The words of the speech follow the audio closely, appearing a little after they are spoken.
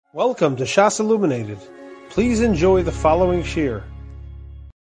Welcome to Shas Illuminated. Please enjoy the following shir.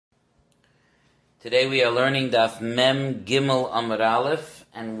 Today we are learning Daf Mem Gimel Amud Aleph,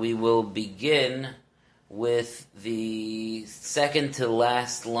 and we will begin with the second to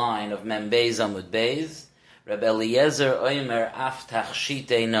last line of Mem Beis Amud Beis. Rabbi Eliezer Omer Af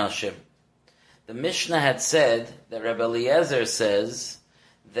Tachshitei Nashim. The Mishnah had said that Rabbi Eliezer says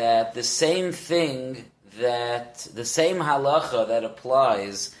that the same halacha that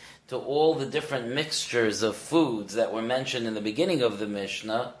applies to all the different mixtures of foods that were mentioned in the beginning of the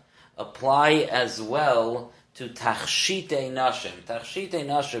Mishnah apply as well to Tachshitei Nashim. Tachshitei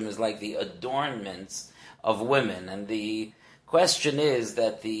Nashim is like the adornments of women, and the question is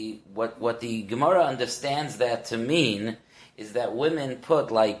that what the Gemara understands that to mean is that women put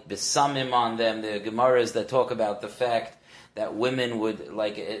like besamim on them. The Gemaras that talk about the fact that women would,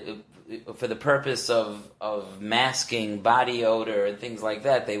 for the purpose of masking body odor and things like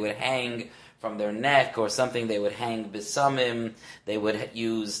that, they would hang from their neck or something. They would hang besamim. They would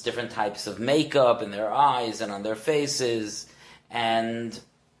use different types of makeup in their eyes and on their faces, and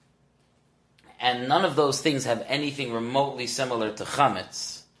none of those things have anything remotely similar to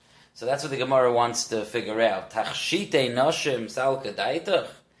chametz. So that's what the Gemara wants to figure out. Tachshitei nashim salka daitach.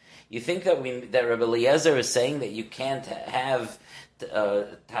 You think that Rabbi Eliezer is saying that you can't have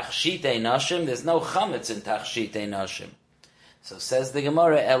Tachshitei Nashim? There's no chametz in Tachshitei Nashim. So says the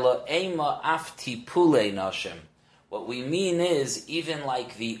Gemara, Elo ema af tipulei Nashim. What we mean is, even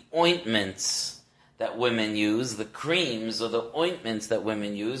like the ointments that women use, the creams or the ointments that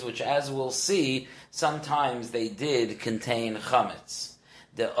women use, which as we'll see, sometimes they did contain chametz.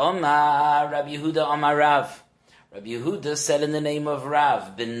 The Omar, Rabbi Yehuda Omar Rav. Rabbi Yehuda said in the name of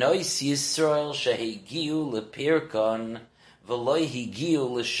Rav, Benois Yisrael shehigiu lepirkon v'loi higiu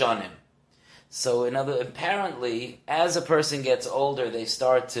l'shanim. So apparently, as a person gets older, they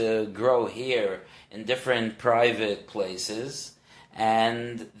start to grow hair in different private places,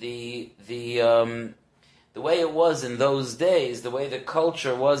 and the way it was in those days, the way the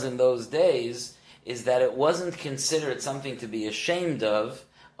culture was in those days, is that it wasn't considered something to be ashamed of,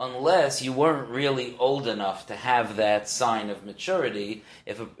 unless you weren't really old enough to have that sign of maturity.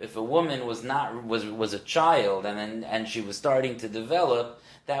 If a woman was a child and she was starting to develop,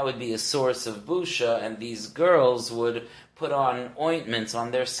 that would be a source of busha, and these girls would put on ointments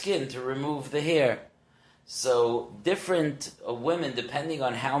on their skin to remove the hair. So different women, depending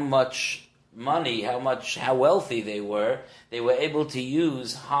on how much money, how wealthy they were able to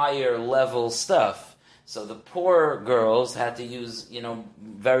use higher level stuff. So the poor girls had to use,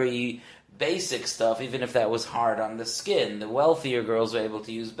 very basic stuff, even if that was hard on the skin. The wealthier girls were able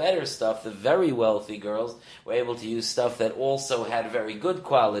to use better stuff. The very wealthy girls were able to use stuff that also had very good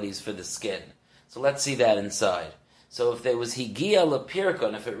qualities for the skin. So let's see that inside. So if there was higia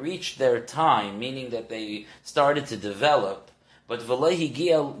lepirkon, if it reached their time, meaning that they started to develop, but v'lo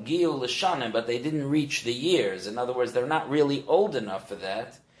higiu l'shanim, but they didn't reach the years. In other words, they're not really old enough for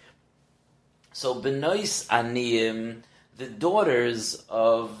that. So benois aniyim, the daughters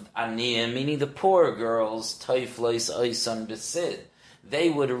of aniyim, meaning the poor girls, toiflois oisan besid, they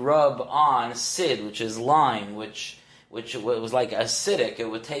would rub on sid, which is lime, which was like acidic.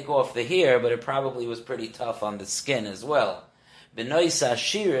 It would take off the hair, but it probably was pretty tough on the skin as well. Benois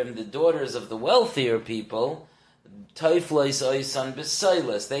ashirim, the daughters of the wealthier people, toiflois oisan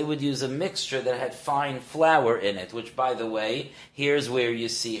besailas, they would use a mixture that had fine flour in it, which, by the way, here's where you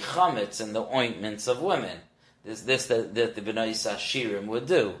see chametz in the ointments of women. This that the benois ashirim would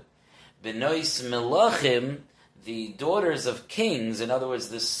do. Benois melachim, the daughters of kings, in other words,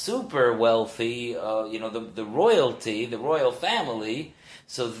 the super wealthy, the royalty, the royal family,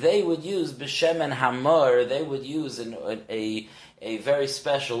 so they would use b'shemen hamar, they would use a very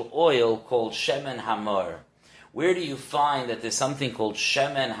special oil called shemen hamar. Where do you find that there's something called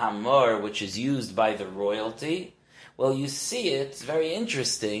shemen hamor, which is used by the royalty? Well, you see it, it's very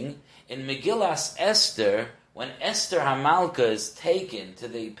interesting, in Megillas Esther, when Esther Hamalka is taken to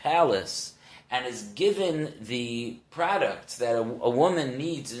the palace and is given the products that a woman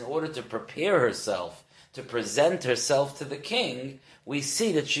needs in order to prepare herself, to present herself to the king, we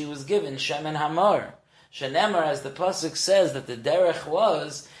see that she was given shemen hamor. Shenemar, as the pasuk says, that the derech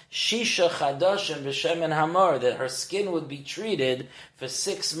was Shisha Chadashim b'Shemen Hamor, that her skin would be treated for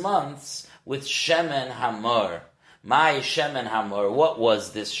 6 months with Shemen Hamor. My Shemen Hamor, what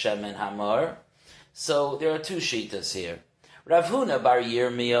was this Shemen Hamor? So there are two shitas here. Rav Huna bar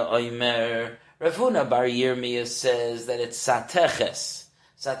Yirmiyah Omer. Rav Huna bar Yirmiyah says that it's sateches.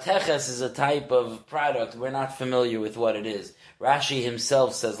 Sateches is a type of product. We're not familiar with what it is. Rashi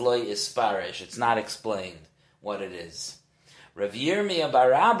himself says loy isparish. It's not explained what it is. Rabbi Yirmiyah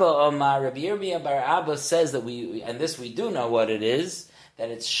bar Abba Omar, Rabbi Yirmiyah bar Abba says that and this we do know what it is,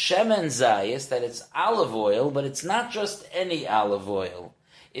 that it's shemen zayis, that it's olive oil, but it's not just any olive oil.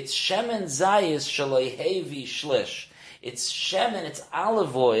 It's shemen zayis shaloi hevi shlish. It's shemen, it's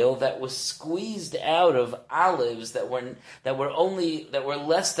olive oil that was squeezed out of olives that were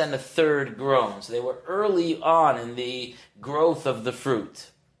less than a third grown. So they were early on in the growth of the fruit.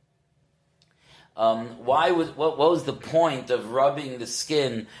 What was the point of rubbing the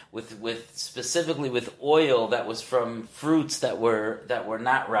skin with specifically with oil that was from fruits that were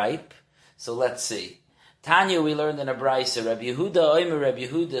not ripe? So let's see. Tanya, we learned in a brayso. Rabbi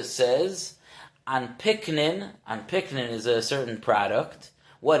Yehuda says, on piknin is a certain product.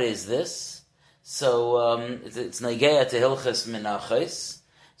 What is this? So it's negeya to hilchas menachos.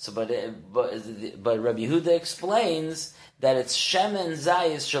 So, but Rabbi Yehuda explains that it's shemen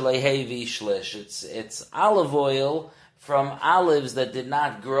zayis shalehevi shlish. It's olive oil from olives that did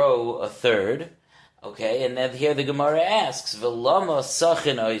not grow a third. Okay, and then here the Gemara asks, "V'lama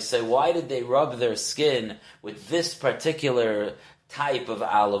sachin oisei?" Why did they rub their skin with this particular type of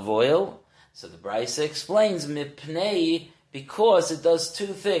olive oil? So the Brisa explains, "Mipnei," because it does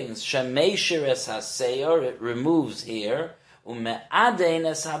two things. Shemesher es haseyor, it removes hair. Ume'adein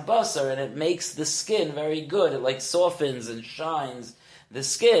es habasar, and it makes the skin very good. It like softens and shines the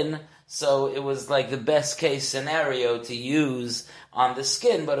skin. So it was like the best case scenario to use on the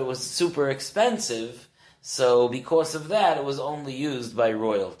skin, but it was super expensive. So because of that, it was only used by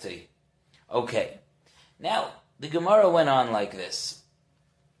royalty. Okay. Now, the Gemara went on like this.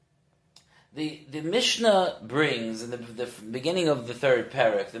 The Mishnah brings, in the beginning of the third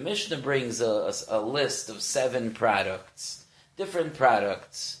parak, the Mishnah brings a list of 7 products, different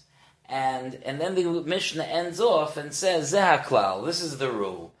products. And then the Mishnah ends off and says, Zehaklal, this is the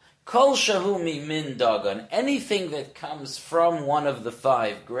rule. Kol shahumi min dagan, anything that comes from one of the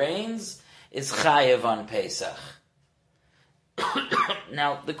 5 grains is chayev on Pesach.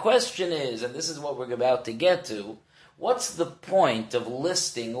 Now, the question is, and this is what we're about to get to, what's the point of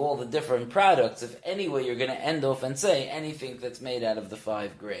listing all the different products if anyway you're going to end off and say anything that's made out of the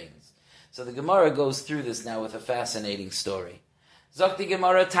 5 grains? So the Gemara goes through this now with a fascinating story. Zokti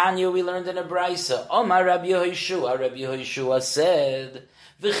Gemara Tanya, we learned in a brayso. Omar Rabbi Yehoshua said,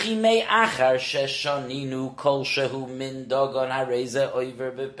 V'chimei achar sheshoninu kol shehu min dogon hareze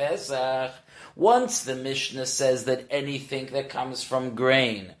oiver bepesach. Once the Mishnah says that anything that comes from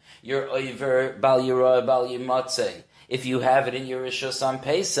grain, your oiver bal yirah bal yimatzeh, if you have it in your rishus on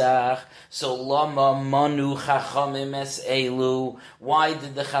Pesach, so lama manu chachamim es elu. Why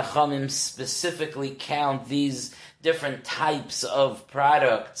did the chachamim specifically count these different types of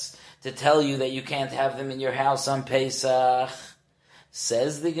products to tell you that you can't have them in your house on Pesach?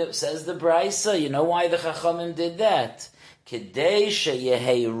 Says the Brisa, you know why the chachamim did that? Kedei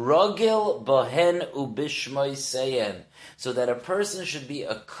sheyehei rogil bohen ubishmoi seyen, so that a person should be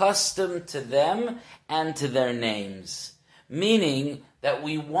accustomed to them and to their names. Meaning that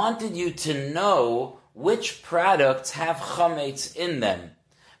we wanted you to know which products have chametz in them.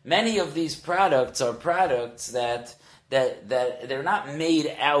 Many of these products are products that they're not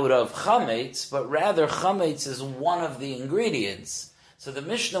made out of chametz, but rather chametz is one of the ingredients. So the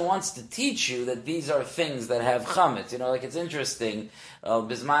Mishnah wants to teach you that these are things that have chametz. You know, like it's interesting.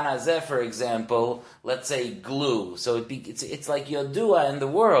 Bisman hazeh, for example, let's say glue. So it's like yodua in the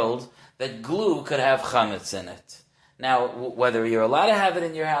world that glue could have chametz in it. Now, whether you're allowed to have it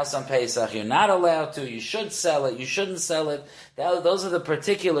in your house on Pesach, you're not allowed to, you should sell it, you shouldn't sell it, those are the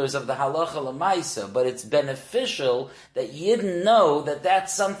particulars of the halacha l'maisa, but it's beneficial that you didn't know that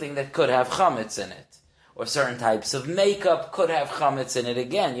that's something that could have chametz in it. Or certain types of makeup could have chametz in it.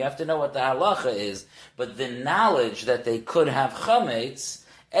 Again, you have to know what the halacha is, but the knowledge that they could have chametz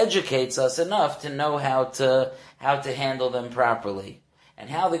educates us enough to know how to handle them properly. And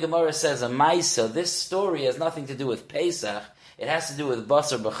how the Gemara says a maisa, this story has nothing to do with Pesach, it has to do with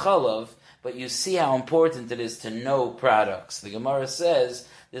basar b'chalav, but you see how important it is to know products. The Gemara says,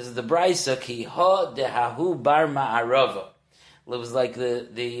 this is the Brisa, ki ha dehahu bar ma'arava. It was like there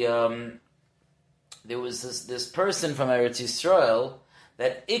was this person from Eretz Yisrael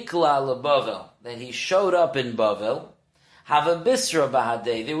that ikla leBavel, that he showed up in Bavel. Hava bisra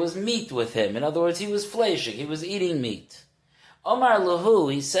bahadei, there was meat with him. In other words, he was fleshing, he was eating meat. Omar lahu,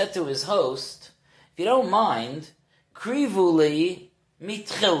 he said to his host, if you don't mind, krivuli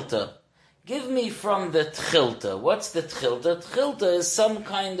mitchilta. Give me from the tchilta. What's the tchilta? Tchilta is some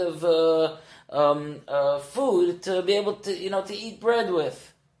kind of food to be able to, to eat bread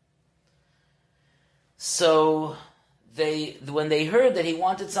with. So when they heard that he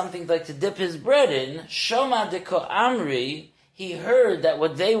wanted something like to dip his bread in, Shoma deko Amri, he heard that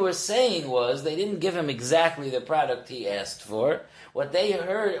what they were saying was, they didn't give him exactly the product he asked for. What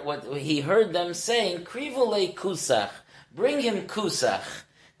he heard them saying, Krivule kusach, bring him kusach.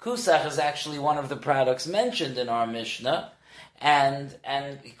 Kusach is actually one of the products mentioned in our Mishnah, and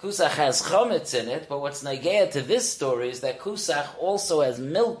kusach has chametz in it, but what's nageya to this story is that kusach also has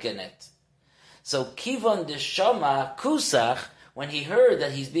milk in it. So kivon deshama kusach, when he heard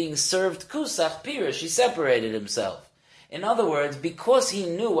that he's being served kusach pirish, he separated himself. In other words, because he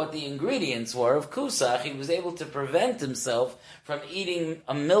knew what the ingredients were of kusach, he was able to prevent himself from eating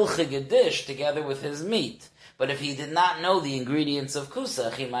a milchige dish together with his meat. But if he did not know the ingredients of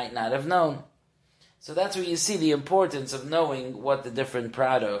kusach, he might not have known. So that's where you see the importance of knowing what the different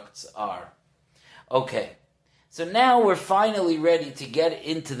products are. Okay, so now we're finally ready to get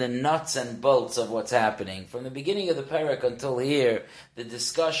into the nuts and bolts of what's happening. From the beginning of the parak until here, the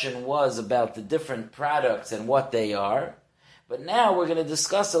discussion was about the different products and what they are. But now we're going to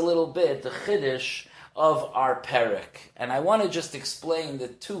discuss a little bit the chiddush of our parak. And I want to just explain the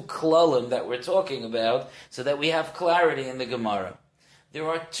two klalim that we're talking about so that we have clarity in the Gemara. There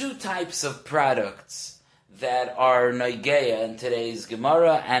are two types of products that are noigeya in today's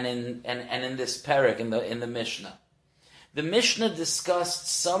Gemara and in this parak in the Mishnah. The Mishnah discussed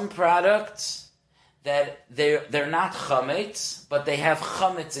some products that they're not chametz, but they have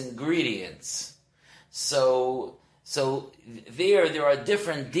chametz ingredients. So there are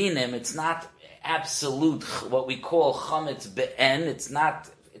different dinim. It's not absolute what we call chametz be'en. It's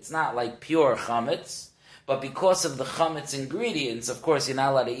not like pure chametz, but because of the chametz ingredients, of course, you're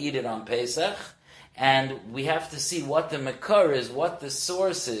not allowed to eat it on Pesach. And we have to see what the makar is, what the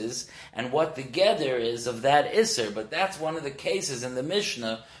source is, and what the geder is of that iser. But that's one of the cases in the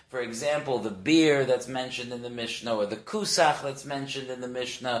Mishnah. For example, the beer that's mentioned in the Mishnah, or the kusach that's mentioned in the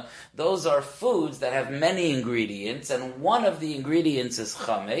Mishnah. Those are foods that have many ingredients, and one of the ingredients is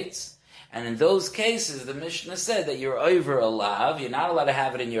chametz. And in those cases, the Mishnah said that you're over a lav. You're not allowed to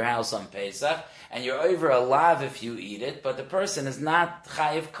have it in your house on Pesach, and you're over a lav if you eat it. But the person is not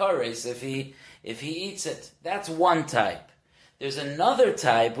chayiv kares if he eats it. That's one type. There's another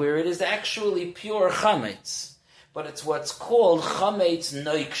type where it is actually pure chametz, but it's what's called chametz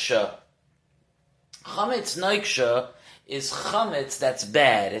noiksha. Chametz noiksha is chametz that's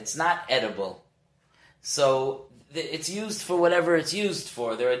bad. It's not edible. So it's used for whatever it's used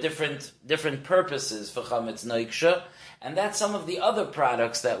for. There are different purposes for chametz noiksha, and that's some of the other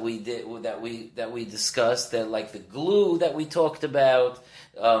products that we discussed, that like the glue that we talked about,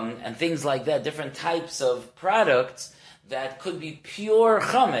 and things like that. Different types of products that could be pure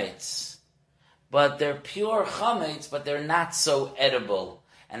chametz, but they're pure chametz, but they're not so edible.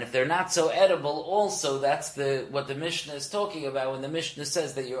 And if they're not so edible, also that's what the Mishnah is talking about when the Mishnah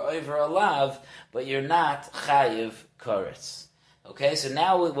says that you're over a lav, but you're not chayiv karetz. Okay, so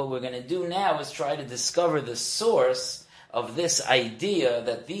now what we're going to do now is try to discover the source of this idea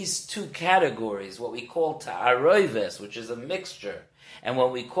that these two categories, what we call ta'aroives, which is a mixture, and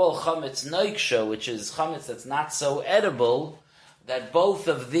what we call chametz noiksha, which is chametz that's not so edible, that both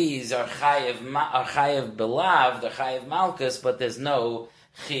of these are chayiv belav, they're chayiv malchus, but there's no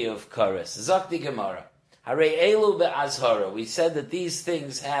chiyuv kares. Zakti Gemara. Harei elu be'azhara. We said that these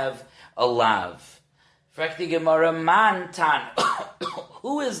things have a lav. Frakti Gemara, man tan.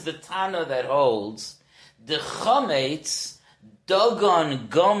 Who is the Tana that holds the chametz dogon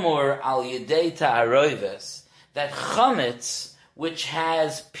gomor al yedei ta'aroives, that chametz, which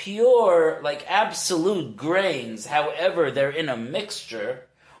has pure, like absolute grains, however they're in a mixture,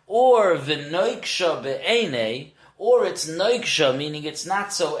 or v'noiksha be'ene, or it's noiksha, meaning it's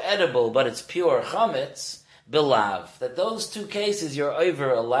not so edible, but it's pure chametz, belav. That those two cases, you're over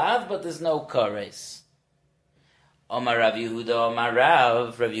a lav, but there's no kares. Omar Rav Yehuda Omar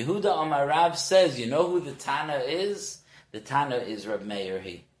Rav. Rav Yehuda Omar Rav says, you know who the Tana is? The Tana is Reb Meir.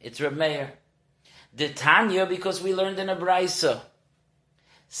 It's Reb Meir. The Tanya, because we learned in a Braisa.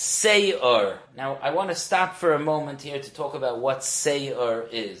 Seir. Now, I want to stop for a moment here to talk about what Seir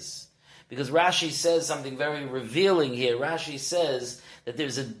is. Because Rashi says something very revealing here. Rashi says that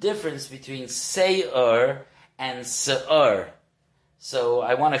there's a difference between Seir and Se'er. So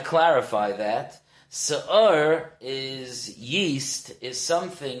I want to clarify that. Se'er is yeast, is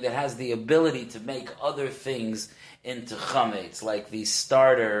something that has the ability to make other things into chametz, like the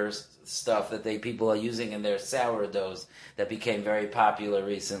starter stuff that people are using in their sourdoughs that became very popular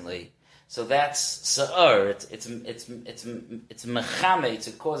recently. So that's se'er. It's mechametz.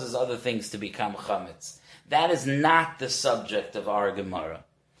 It causes other things to become chametz. That is not the subject of our Gemara.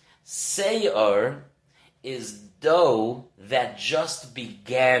 Se'er is dough that just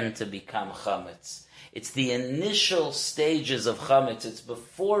began to become chametz. It's the initial stages of chametz. It's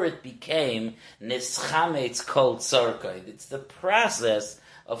before it became nischametz kol tzarkai. It's the process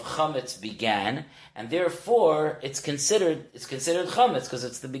of chametz began, and therefore it's considered chametz because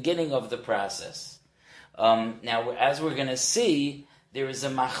it's the beginning of the process. Now, as we're going to see, there is a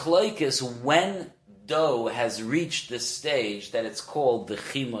machlokes when dough has reached the stage that it's called the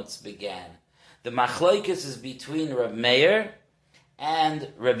chimutz began. The machlokes is between Reb Meir and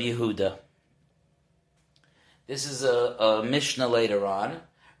Rabbi Yehuda. This is a Mishnah later on.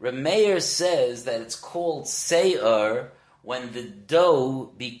 Reb Meir says that it's called seir when the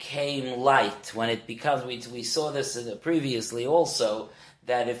dough became light. When it becomes, we saw this previously also,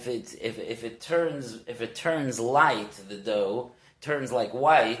 that if it turns light, the dough turns like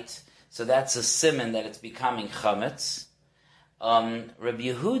white, so that's a siman that it's becoming chametz. Rabbi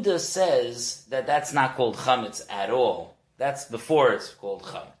Yehuda says that that's not called chametz at all. That's before it's called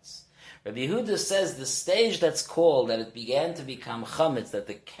chametz. Rabbi Yehuda says the stage that's called, that it began to become chametz, that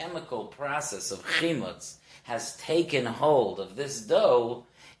the chemical process of chimutz has taken hold of this dough,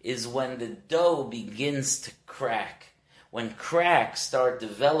 is when the dough begins to crack. When cracks start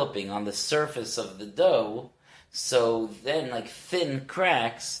developing on the surface of the dough, so then like thin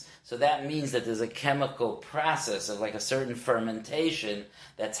cracks, so that means that there's a chemical process of like a certain fermentation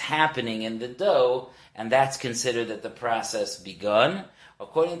that's happening in the dough, and that's considered that the process begun.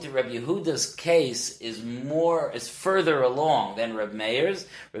 According to Rabbi Yehuda's case, is further along than Reb Meir's.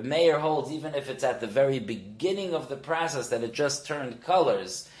 Reb Meir holds even if it's at the very beginning of the process that it just turned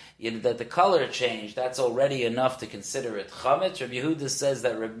colors, that the color changed, that's already enough to consider it chametz. Rabbi Yehuda says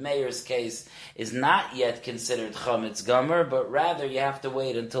that Reb Meir's case is not yet considered chametz gomer, but rather you have to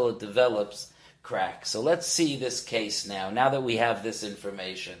wait until it develops crack. So let's see this case now that we have this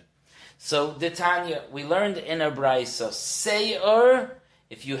information. So, Tanya, we learned in a brayso, seir,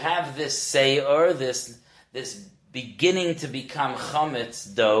 if you have this seir, this beginning to become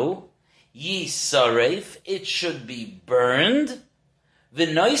chametz dough, yisaref, it should be burned,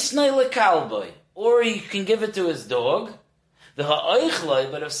 v'noisnei lekalboi, or you can give it to his dog,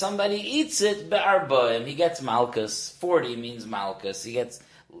 v'ha'oichloi, but if somebody eats it, be'arboim, he gets malchus. 40 means malchus, he gets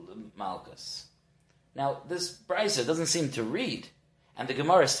malchus. Now, this brayso doesn't seem to read, and the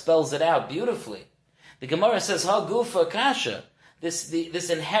Gemara spells it out beautifully. The Gemara says, "Ha gufa kasha." This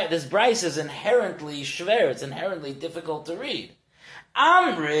brayso is inherently shver. It's inherently difficult to read.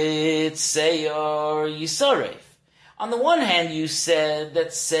 Amrit seyor yisaref. On the one hand, you said that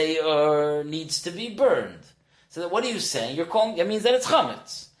seyor needs to be burned. So that what are you saying? It means that it's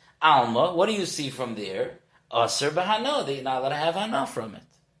chametz. Alma, what do you see from there? Aser b'hano. They're not allowed to have hana from it.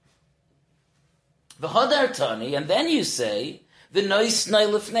 V'hodar tani, and then you say the noisnei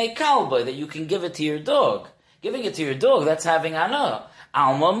lifnei kalboi, that you can give it to your dog. Giving it to your dog, that's having hana.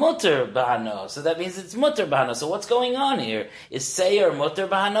 Alma mutter b'hana. So that means it's mutter b'hana. So what's going on here? Is seir mutter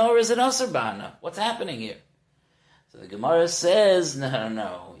b'hana or is it aser b'hana? What's happening here? So the Gemara says,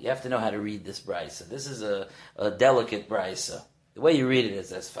 no. You have to know how to read this brayso. This is a delicate brayso. The way you read it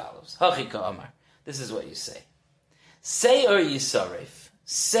is as follows. Hachika Amar. This is what you say. Seir yisaref.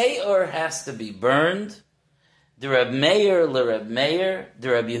 Seir has to be burned. The Reb Meir le-Reb Meir. The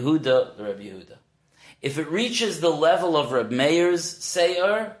Reb Yehuda le-Reb Yehuda. If it reaches the level of Reb Meir's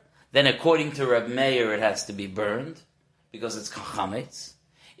seir, then according to Reb Meir it has to be burned, because it's chametz.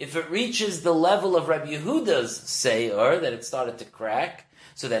 If it reaches the level of Reb Yehuda's seir, that it started to crack,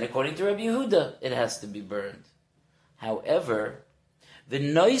 so then according to Reb Yehuda it has to be burned. However, the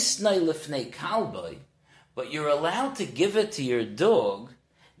noisnei lifnei kalboi, but you're allowed to give it to your dog,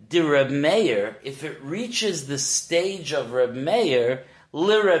 the Reb Meir, if it reaches the stage of Reb Meir,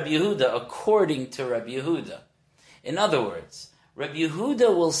 li Reb Yehuda, according to Reb Yehuda. In other words, Reb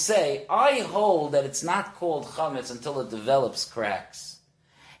Yehuda will say, I hold that it's not called chametz until it develops cracks.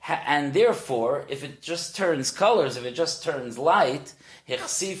 And therefore, if it just turns colors, if it just turns light,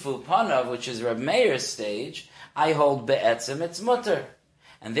 hichsifu panav, which is Reb Meir's stage, I hold be'etzim, it's mutter.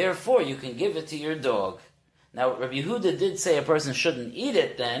 And therefore, you can give it to your dog. Now, Reb Yehuda did say a person shouldn't eat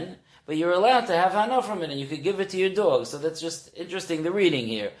it then, but you're allowed to have hana from it, and you could give it to your dog. So that's just interesting, the reading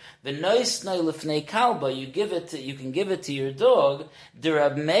here. The noisnei lifnei kalba, you can give it to your dog. The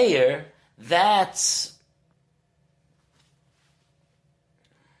Reb Meir, that's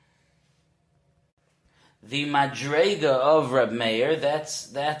the madrega of Reb Meir.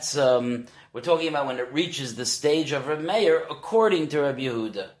 That's we're talking about when it reaches the stage of Reb Meir, according to Reb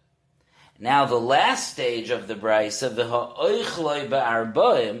Yehuda. Now, the last stage of the brayso, the ha'oichloi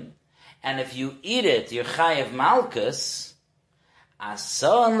be'arboim, and if you eat it, you're chayev malchus,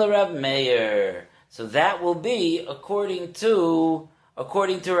 ason l'Reb Meir. So that will be according to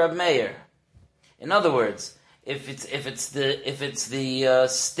Reb Meir. In other words, if it's the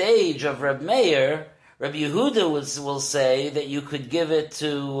stage of Reb Meir, Rabbi Yehuda will say that you could give it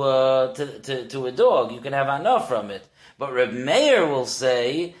to a dog. You can have anah from it. But Reb Meir will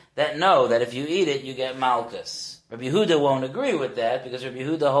say that no, that if you eat it, you get malchus. Rabbi Yehuda won't agree with that because Rabbi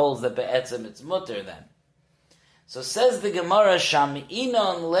Yehuda holds that be'etzem it's mutter then. So says the Gemara,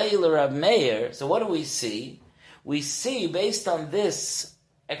 Shami'inon leil Reb Meir. So what do we see? We see, based on this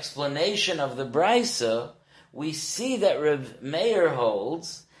explanation of the Brisa, we see that Reb Meir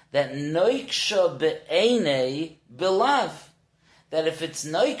holds that noiksha be'enei bilav. That if it's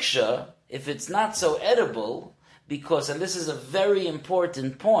noiksha, if it's not so edible, because, and this is a very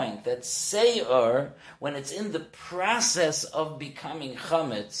important point, that se'or, when it's in the process of becoming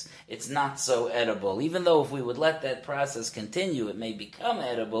chametz, it's not so edible. Even though if we would let that process continue, it may become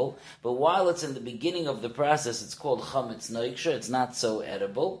edible, but while it's in the beginning of the process, it's called chametz noiksha, it's not so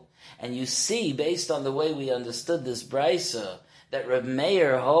edible. And you see, based on the way we understood this brisa, that Reb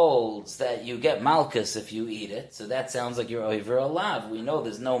Meir holds that you get malchus if you eat it, so that sounds like you're over a lav. We know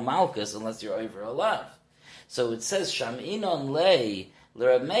there's no malchus unless you're over a lav. So it says, Shami'inon lei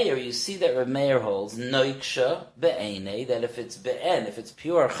Reb Meir, you see that Reb Meir holds, noiksha be'enei, that if it's be'en, if it's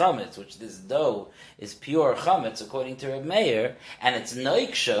pure chametz, which this dough is pure chametz according to Reb Meir, and it's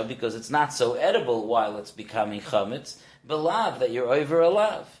noiksha because it's not so edible while it's becoming chametz, belav, that you're over a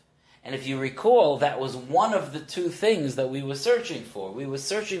lav. And if you recall, that was one of the two things that we were searching for. We were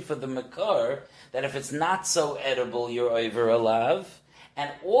searching for the makar, that if it's not so edible, you're over a lav. And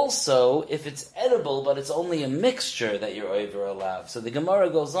also, if it's edible, but it's only a mixture, that you're over a lav. So the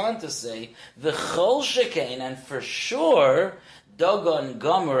Gemara goes on to say, V'chol shekain, and for sure, dogon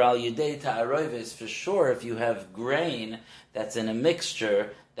gomer al yudei ta'aroves, for sure, if you have grain that's in a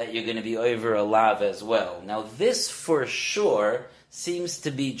mixture, that you're going to be over a lav as well. Now this, for sure, seems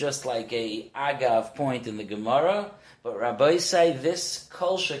to be just like a agav point in the Gemara, but Rabbi say this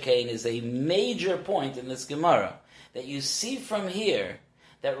kol shekain is a major point in this Gemara, that you see from here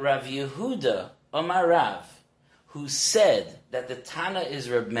that Rav Yehuda Omar Rav, who said that the Tana is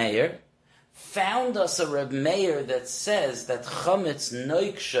Reb Meir, found us a Reb Meir that says that chametz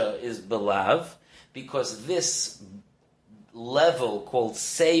noiksha is belav, because this level called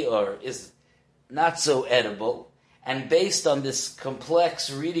seor is not so edible. And based on this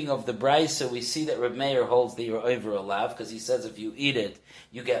complex reading of the Brisa, we see that Reb Meir holds that you're over a lav, because he says if you eat it,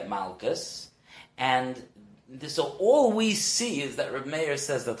 you get malchus. And so all we see is that Reb Meir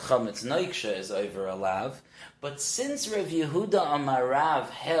says that chametz noiksha is over a lav. But since Rav Yehuda Amar Rav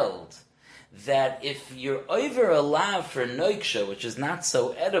held that if you're over a lav for noiksha, which is not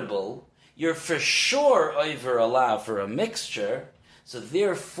so edible, you're for sure over a lav for a mixture, so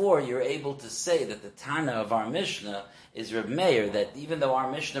therefore, you're able to say that the Tana of our Mishnah is Reb Meir, that even though our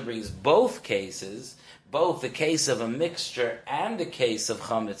Mishnah brings both cases, both the case of a mixture and the case of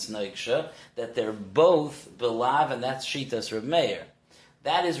Chametz Noiksha, that they're both Belav, and that's Shitas Reb Meir.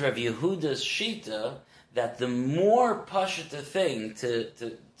 That is Rav Yehuda's Shita, that the more Pashita thing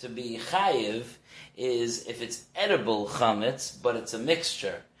to be Chayiv is if it's edible Chametz, but it's a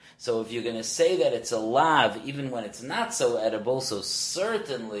mixture. So if you're going to say that it's a lav even when it's not so edible, so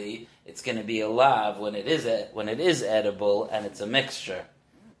certainly it's going to be a lav when it is edible and it's a mixture.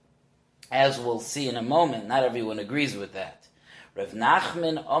 As we'll see in a moment, not everyone agrees with that. Rav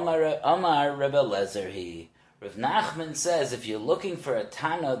Nachman Omar Rebbe Lezer Rav Nachman says if you're looking for a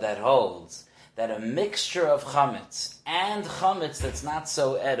Tana that holds that a mixture of chametz and chametz that's not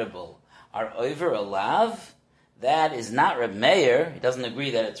so edible are over a lav, that is not Reb Meir. He doesn't agree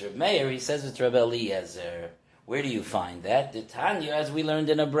that it's Reb Meir. He says it's Reb Eliezer. Where do you find that? The Tanya, as we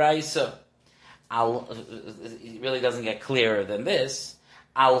learned in a Brisa. It really doesn't get clearer than this.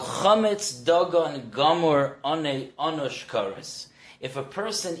 Al chametz dogon gomor onosh kares. If a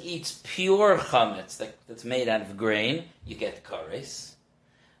person eats pure chametz that's made out of grain, you get kares.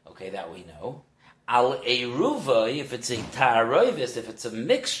 Okay, that we know. Al eruva, if it's a ta'arovis, if it's a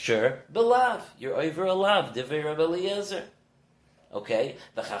mixture, belav, you're over a lav, divrei Rabbi Eliezer. Okay,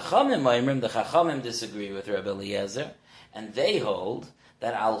 the Chachamim disagree with Rabbi Eliezer, and they hold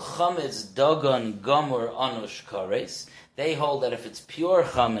that al chametz dogon gomor anush kares. They hold that if it's pure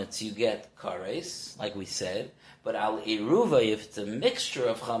chametz, you get kares, like we said. But al eruva, if it's a mixture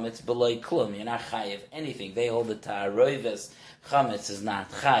of chametz, belay klum, you're not chayiv anything. They hold the ta'arovis. Chametz is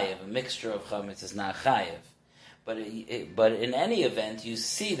not chayiv. A mixture of chametz is not chayiv. But in any event, you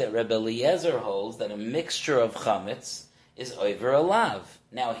see that Rebbe Eliezer holds that a mixture of chametz is over a lav.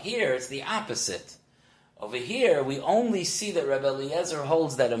 Now here it's the opposite. Over here we only see that Rebbe Eliezer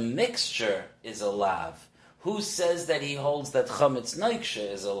holds that a mixture is a lav. Who says that he holds that chametz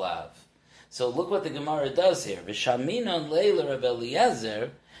noiksha is a lav? So look what the Gemara does here. V'shaminon leila Rabbi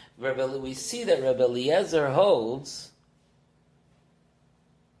Eliezer. We see that Rabbi Eliezer holds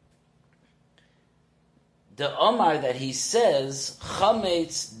the Omar that he says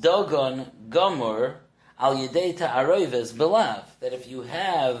chametz dogon gomor al yedei ta'aroves belav, that if you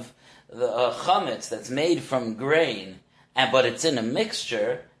have the chametz that's made from grain, but it's in a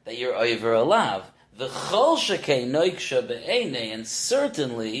mixture, that you're over a lav. V'chol shekei noiksha be'enei, and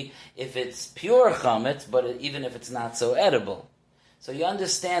certainly if it's pure chametz, but even if it's not so edible. So you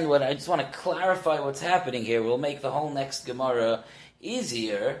understand what, I just want to clarify what's happening here. We'll make the whole next Gemara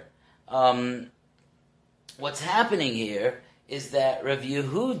easier. What's happening here is that Rav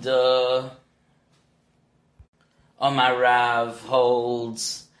Yehuda Amarav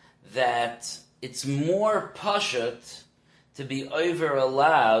holds that it's more pashut to be over a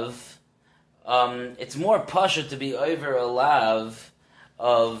lav. It's more pashut to be over a lav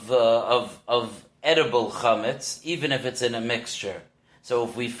of edible chametz, even if it's in a mixture. So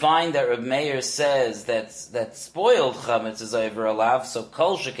if we find that Reb Meir says that spoiled chametz is over a lav, so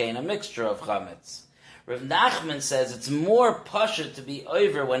kol shekein, a mixture of chametz. Rav Nachman says it's more pashut to be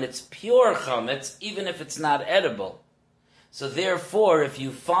over when it's pure chametz, even if it's not edible. So therefore, if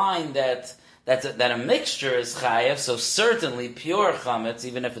you find that a mixture is chayev, so certainly pure chametz,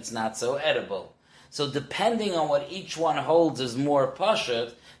 even if it's not so edible. So depending on what each one holds is more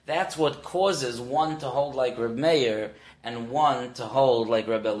pashut, that's what causes one to hold like Reb Meir and one to hold like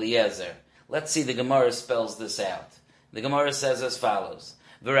Rabbi Eliezer. Let's see, the Gemara spells this out. The Gemara says as follows.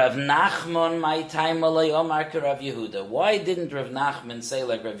 V'Rav Nachman my time alay Omar Rav Yehuda. Why didn't Rav Nachman say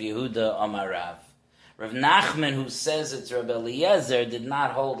like Rav Yehuda Omar Rav? Rav Nachman, who says it's Rabbi Eliezer, did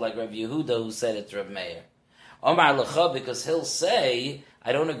not hold like Rav Yehuda, who said it's Rav Meir. Omar Lecha, because he'll say,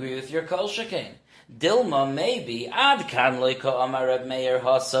 I don't agree with your kol shekain. Dilma, maybe, ad kan loika Omar Rav Meir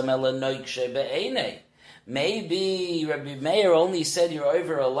hasam ela noikshe be'enei. Maybe Rabbi Meir only said you're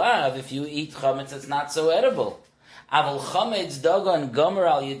over a lav if you eat chametz that's not so edible. Aval chametz dagon gomer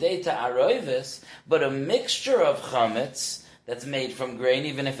al yedei ta'aroves, but a mixture of chametz that's made from grain,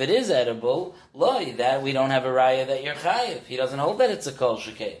 even if it is edible, loy, that we don't have a raya that you're chayiv. He doesn't hold that it's a kol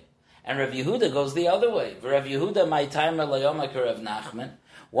shekei. And Rav Yehuda goes the other way. Rav Yehuda my timer layomak Rav Nachman.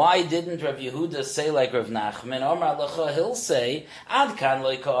 Why didn't Rav Yehuda say like Rav Nachman? Omar Lecha, he'll say, Ad kan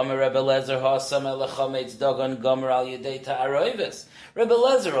loika Omar Rebbe Lezer hasam elechametz dagon gomer al yedei ta'aroves. Rebbe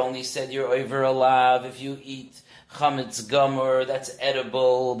Lezer only said you're over a lav if you eat chametz gomer, that's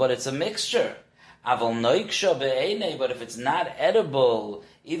edible, but it's a mixture. Aval noiksha be'enei, but if it's not edible,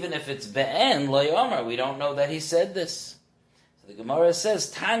 even if it's be'en, lo yomer, we don't know that he said this. So the Gemara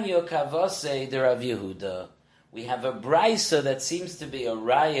says, Tanya kavase de Rav Yehuda. We have a brisa that seems to be a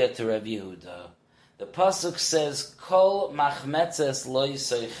raya to Rav Yehuda. The pasuk says, Kol machmetzes lo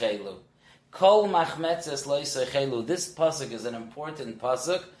yisaychelu. Kol machmetzes lo yisaychelu. This pasuk is an important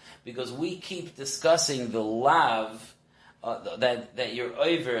pasuk because we keep discussing the lav that you're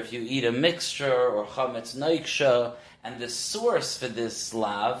over if you eat a mixture or chametz noiksha, and the source for this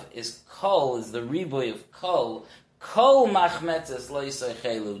lav is kol, is the riboy of kol. Kol machmetzes lo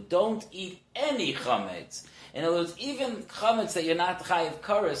yisaychelu. Don't eat any chametz. In other words, even chametz that you're not chayiv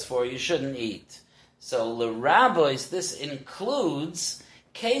kares for, you shouldn't eat. So, l'rabbis, this includes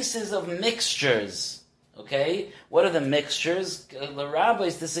cases of mixtures. Okay? What are the mixtures?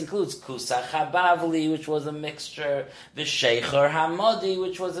 L'rabbis, this includes kusach habavli, which was a mixture, v'sheicher hamodi,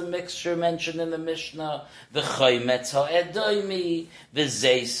 which was a mixture mentioned in the Mishnah, v'choymetz ha'edoimi,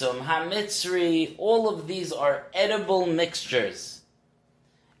 v'zeisum hamitzri. All of these are edible mixtures.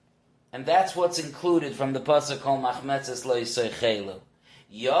 And that's what's included from the pasuk called machmetzes lo yisaychelu.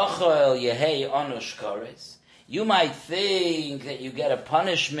 Yochel yehei anush kares. You might think that you get a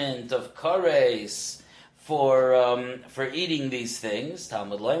punishment of kares for eating these things.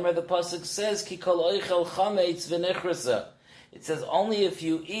 Talmud Leimer, the pasuk says, Ki kol oichel chametz v'nichrasa. It says only if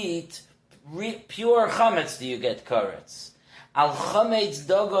you eat pure chametz do you get kares. Al chametz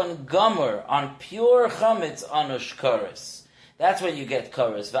dogon gomer, on pure chametz anush kares. That's when you get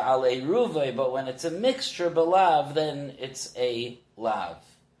kares. V'alei ruvei, but when it's a mixture belav, then it's a lav.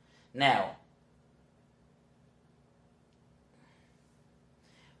 Now,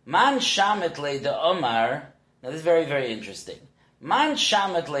 man shamet le de omar. Now this is very, very interesting. Man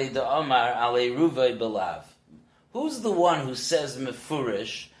shamet le de omar alei ruvei belav. Who's the one who says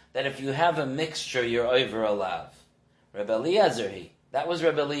mefurish that if you have a mixture, you're over a lav? Rabbi Eliezer he. That was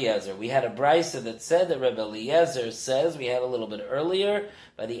Rabbi Eliezer. We had a brisa that said that Rabbi Eliezer says, we had a little bit earlier,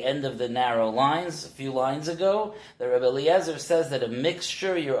 by the end of the narrow lines, a few lines ago, that Rabbi Eliezer says that a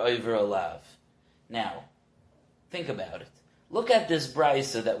mixture, you're over a lav. Now, think about it. Look at this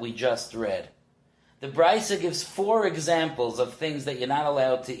brisa that we just read. The brisa gives 4 examples of things that you're not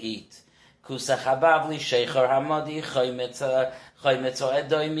allowed to eat. Kusachabavli, sheichar hamadi, chaymetza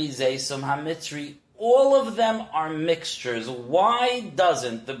edoimi, zeisum hamitzri. All of them are mixtures. Why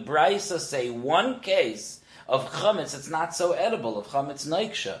doesn't the brisa say one case of chametz that's not so edible, of chametz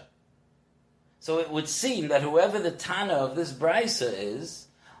noiksha? So it would seem that whoever the Tana of this brisa is,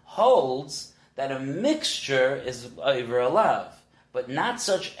 holds that a mixture is over a lav, but not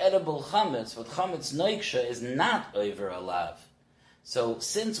such edible chametz, but chametz noiksha is not over a lav. So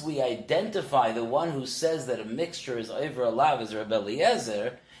since we identify the one who says that a mixture is over a lav as Rabbi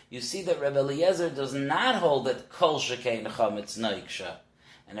Eliezer, you see that Rabbi Eliezer does not hold that kol shekein chametz noiksha.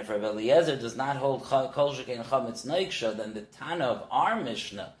 And if Rabbi Eliezer does not hold kol shekein chametz noiksha, then the Tana of our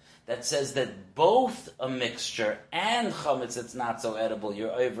Mishnah that says that both a mixture and chametz that's not so edible,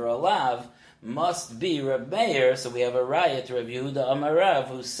 you're over a lav, must be Reb Meir. So we have a raya to Reb Yehuda Amarav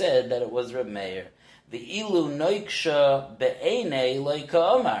who said that it was Reb Meir. The ilu noiksha be'enei loika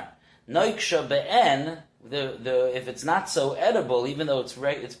omar. Noiksha be'en, if it's not so edible, even though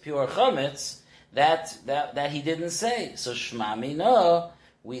it's pure chametz, that he didn't say. So shmami no,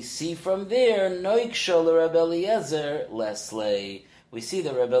 we see from there noiksha l'Reb Eliezer leslei. We see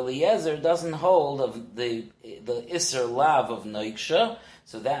that Rabbi Eliezer doesn't hold of the Isser Lav of Noiksha,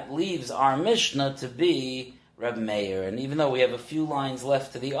 so that leaves our Mishnah to be Reb Meir. And even though we have a few lines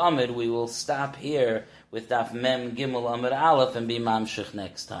left to the Amud, we will stop here with Daf Mem Gimel Amud Aleph and be Mamshech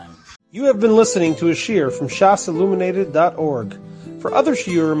next time. You have been listening to a shiur from shasilluminated.org. For other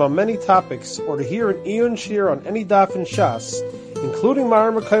shiurim on many topics, or to hear an Iyun shiur on any daf in Shas, including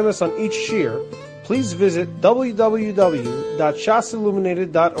Ma'ar Mekaymas on each shiur, please visit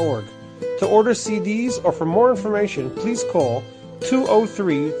www.shasilluminated.org. To order CDs or for more information, please call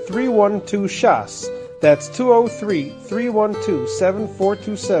 203-312-SHAS. That's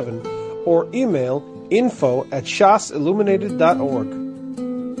 203-312-7427 or email info@shasilluminated.org.